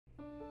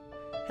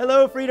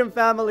Hello, Freedom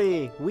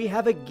Family! We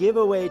have a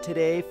giveaway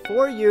today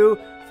for you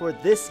for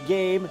this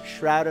game,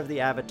 Shroud of the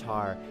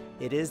Avatar.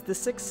 It is the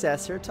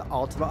successor to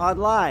Ultima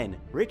Online.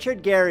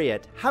 Richard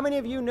Garriott. How many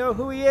of you know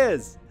who he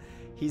is?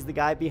 He's the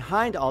guy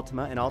behind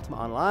Ultima and Ultima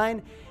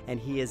Online, and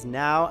he is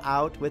now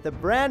out with a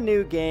brand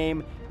new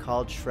game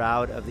called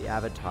Shroud of the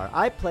Avatar.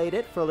 I played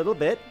it for a little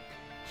bit.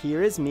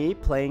 Here is me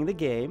playing the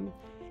game.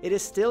 It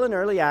is still in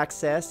early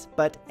access,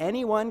 but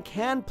anyone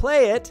can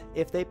play it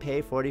if they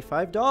pay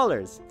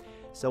 $45.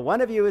 So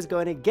one of you is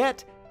going to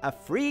get a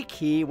free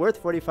key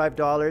worth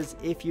 $45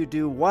 if you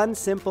do one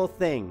simple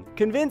thing.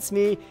 Convince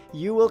me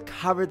you will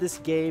cover this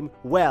game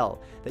well,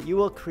 that you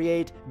will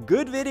create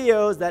good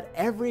videos that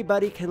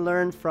everybody can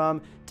learn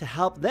from to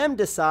help them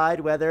decide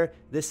whether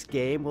this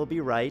game will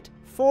be right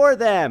for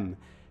them.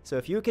 So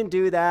if you can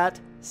do that,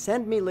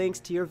 send me links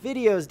to your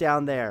videos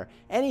down there.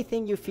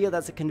 Anything you feel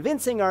that's a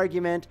convincing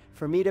argument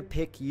for me to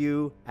pick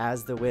you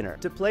as the winner.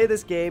 To play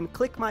this game,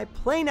 click my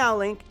Play Now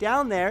link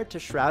down there to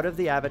Shroud of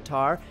the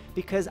Avatar,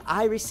 because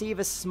I receive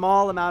a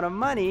small amount of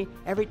money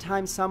every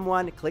time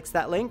someone clicks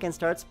that link and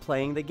starts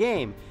playing the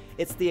game.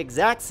 It's the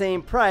exact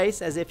same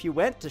price as if you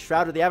went to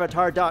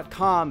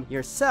shroudoftheavatar.com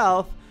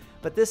yourself,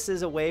 but this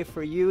is a way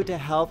for you to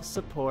help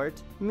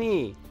support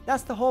me.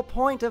 That's the whole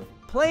point of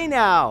Play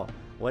Now.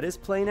 What is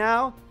Play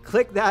Now?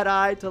 Click that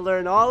eye to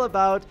learn all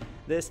about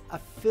this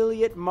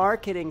affiliate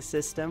marketing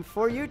system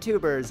for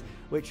YouTubers,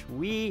 which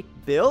we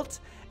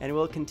built and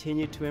will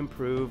continue to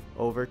improve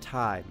over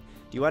time.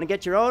 Do you want to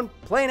get your own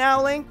Play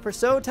Now link for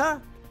SotA?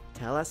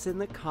 Tell us in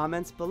the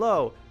comments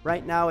below.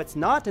 Right now it's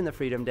not in the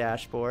Freedom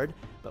Dashboard,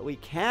 but we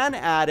can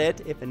add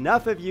it if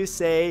enough of you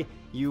say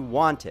you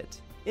want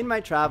it. In my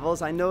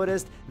travels, I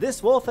noticed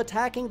this wolf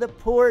attacking the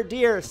poor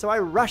deer, so I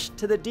rushed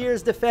to the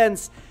deer's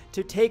defense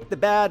to take the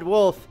bad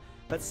wolf.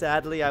 But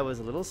sadly, I was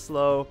a little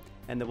slow,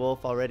 and the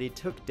wolf already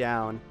took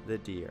down the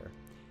deer.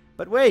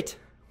 But wait,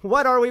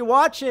 what are we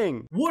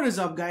watching? What is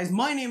up, guys?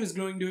 My name is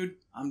Glowing Dude.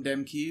 I'm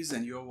Dem Keys,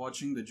 and you're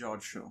watching The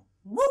George Show.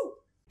 Woo!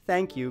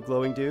 Thank you,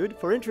 Glowing Dude,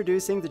 for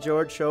introducing The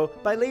George Show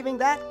by leaving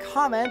that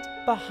comment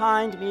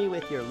behind me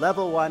with your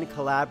Level 1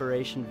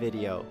 collaboration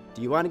video.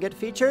 Do you want to get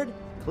featured?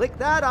 Click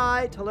that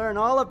eye to learn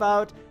all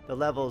about the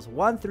levels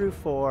 1 through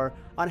 4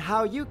 on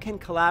how you can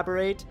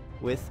collaborate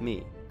with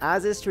me.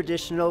 As is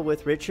traditional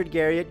with Richard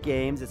Garriott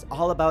games, it's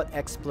all about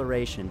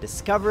exploration,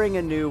 discovering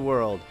a new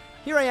world.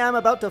 Here I am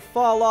about to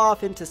fall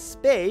off into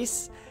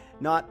space,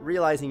 not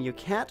realizing you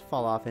can't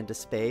fall off into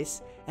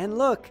space, and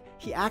look,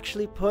 he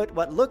actually put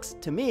what looks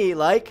to me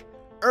like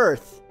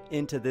Earth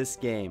into this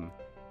game.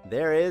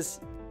 There is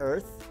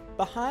Earth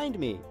behind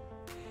me.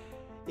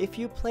 If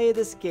you play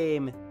this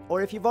game,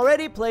 or if you've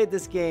already played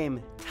this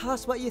game, tell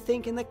us what you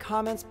think in the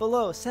comments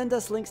below. Send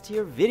us links to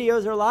your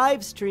videos or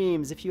live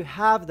streams if you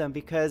have them,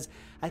 because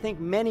I think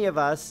many of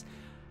us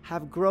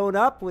have grown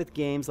up with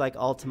games like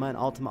Ultima and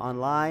Ultima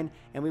Online,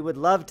 and we would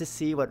love to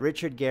see what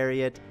Richard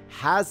Garriott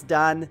has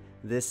done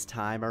this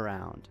time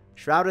around.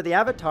 Shroud of the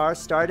Avatar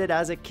started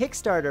as a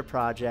Kickstarter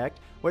project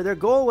where their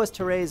goal was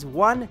to raise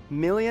 $1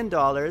 million,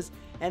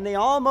 and they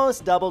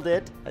almost doubled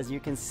it, as you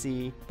can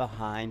see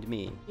behind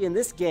me. In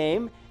this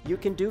game, you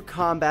can do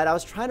combat. I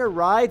was trying to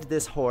ride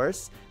this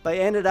horse, but I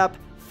ended up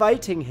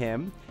fighting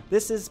him.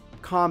 This is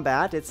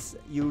combat.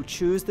 You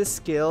choose the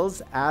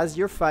skills as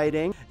you're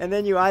fighting, and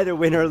then you either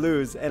win or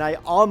lose. And I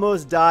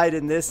almost died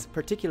in this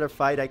particular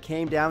fight. I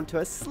came down to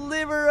a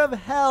sliver of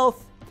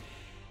health.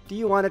 Do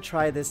you want to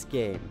try this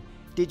game?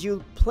 Did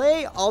you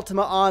play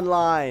Ultima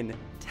Online?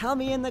 Tell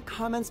me in the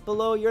comments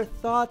below your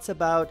thoughts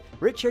about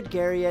Richard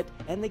Garriott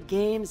and the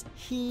games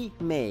he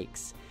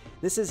makes.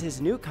 This is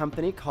his new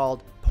company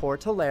called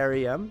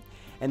Portalarium,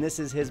 and this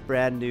is his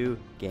brand new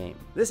game.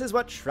 This is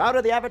what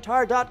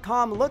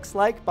shroudoftheavatar.com looks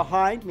like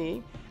behind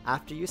me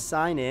after you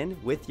sign in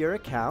with your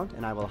account,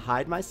 and I will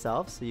hide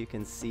myself so you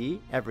can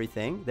see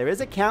everything. There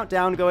is a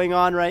countdown going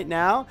on right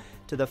now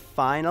to the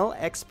final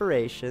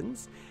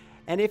expirations,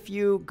 and if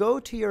you go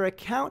to your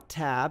account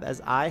tab,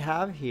 as I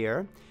have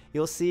here,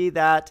 you'll see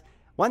that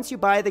once you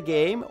buy the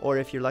game, or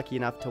if you're lucky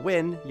enough to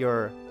win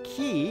your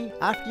key,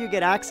 after you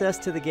get access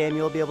to the game,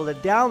 you'll be able to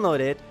download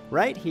it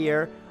right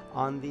here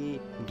on the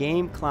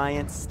Game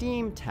Client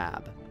Steam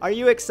tab. Are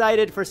you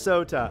excited for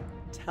SotA?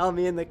 Tell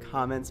me in the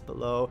comments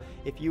below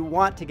if you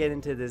want to get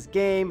into this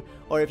game,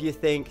 or if you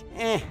think,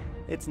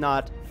 it's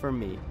not for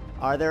me.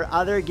 Are there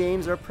other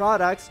games or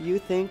products you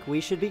think we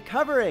should be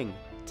covering?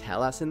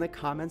 Tell us in the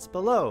comments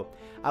below.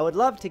 I would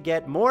love to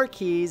get more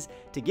keys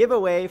to give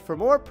away for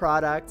more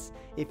products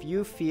if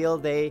you feel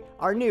they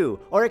are new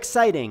or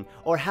exciting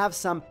or have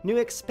some new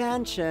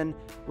expansion.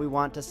 We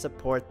want to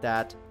support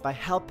that by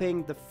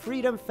helping the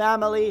Freedom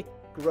family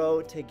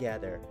grow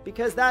together,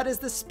 because that is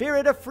the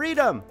spirit of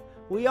freedom.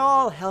 We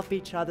all help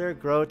each other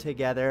grow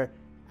together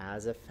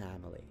as a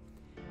family.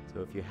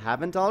 So if you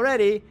haven't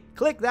already,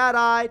 click that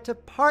eye to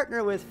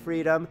partner with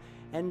Freedom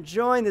and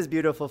join this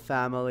beautiful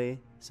family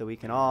so we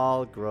can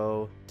all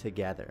grow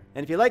together.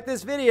 And if you like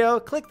this video,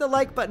 click the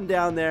like button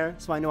down there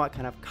so I know what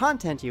kind of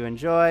content you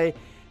enjoy,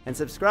 and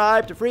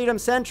subscribe to Freedom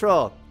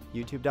Central.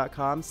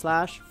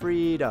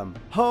 youtube.com/freedom,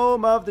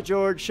 home of The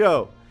George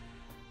Show.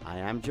 I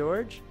am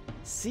George,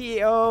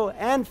 CEO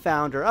and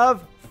founder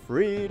of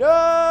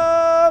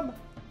Freedom!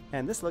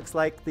 And this looks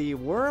like the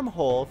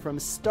wormhole from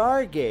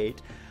Stargate.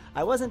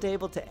 I wasn't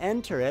able to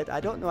enter it.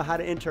 I don't know how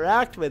to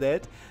interact with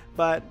it,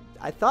 but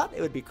I thought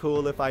it would be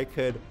cool if I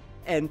could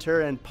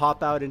enter and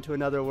pop out into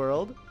another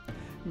world.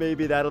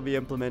 Maybe that'll be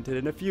implemented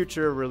in a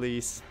future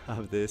release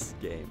of this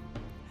game.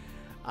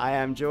 I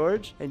am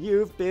George, and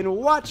you've been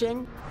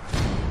watching.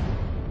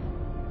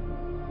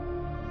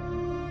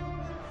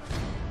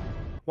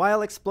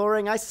 While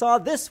exploring, I saw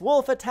this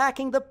wolf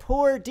attacking the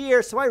poor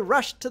deer, so I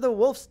rushed to the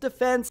wolf's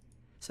defense.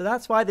 So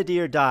that's why the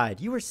deer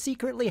died. You were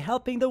secretly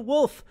helping the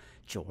wolf,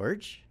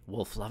 George,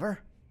 wolf lover.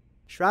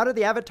 Shroud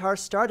the Avatar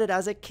started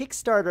as a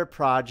Kickstarter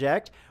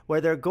project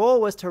where their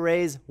goal was to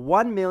raise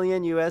 $1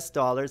 million US,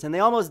 and they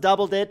almost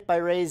doubled it by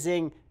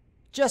raising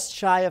just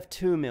shy of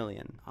 $2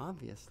 million.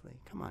 Obviously.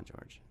 Come on,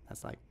 George.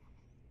 That's like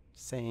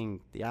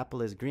saying the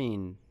apple is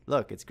green.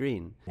 Look, it's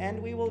green.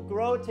 And we will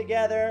grow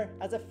together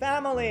as a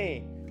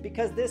family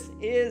because this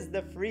is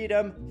the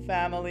Freedom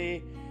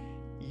family.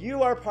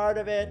 You are part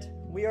of it.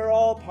 We are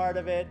all part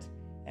of it.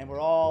 And we're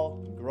all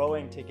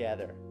growing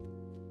together.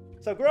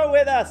 So grow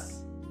with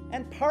us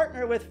and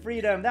partner with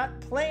Freedom. That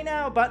Play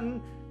Now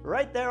button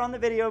right there on the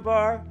video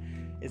bar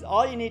is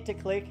all you need to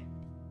click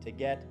to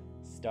get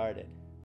started.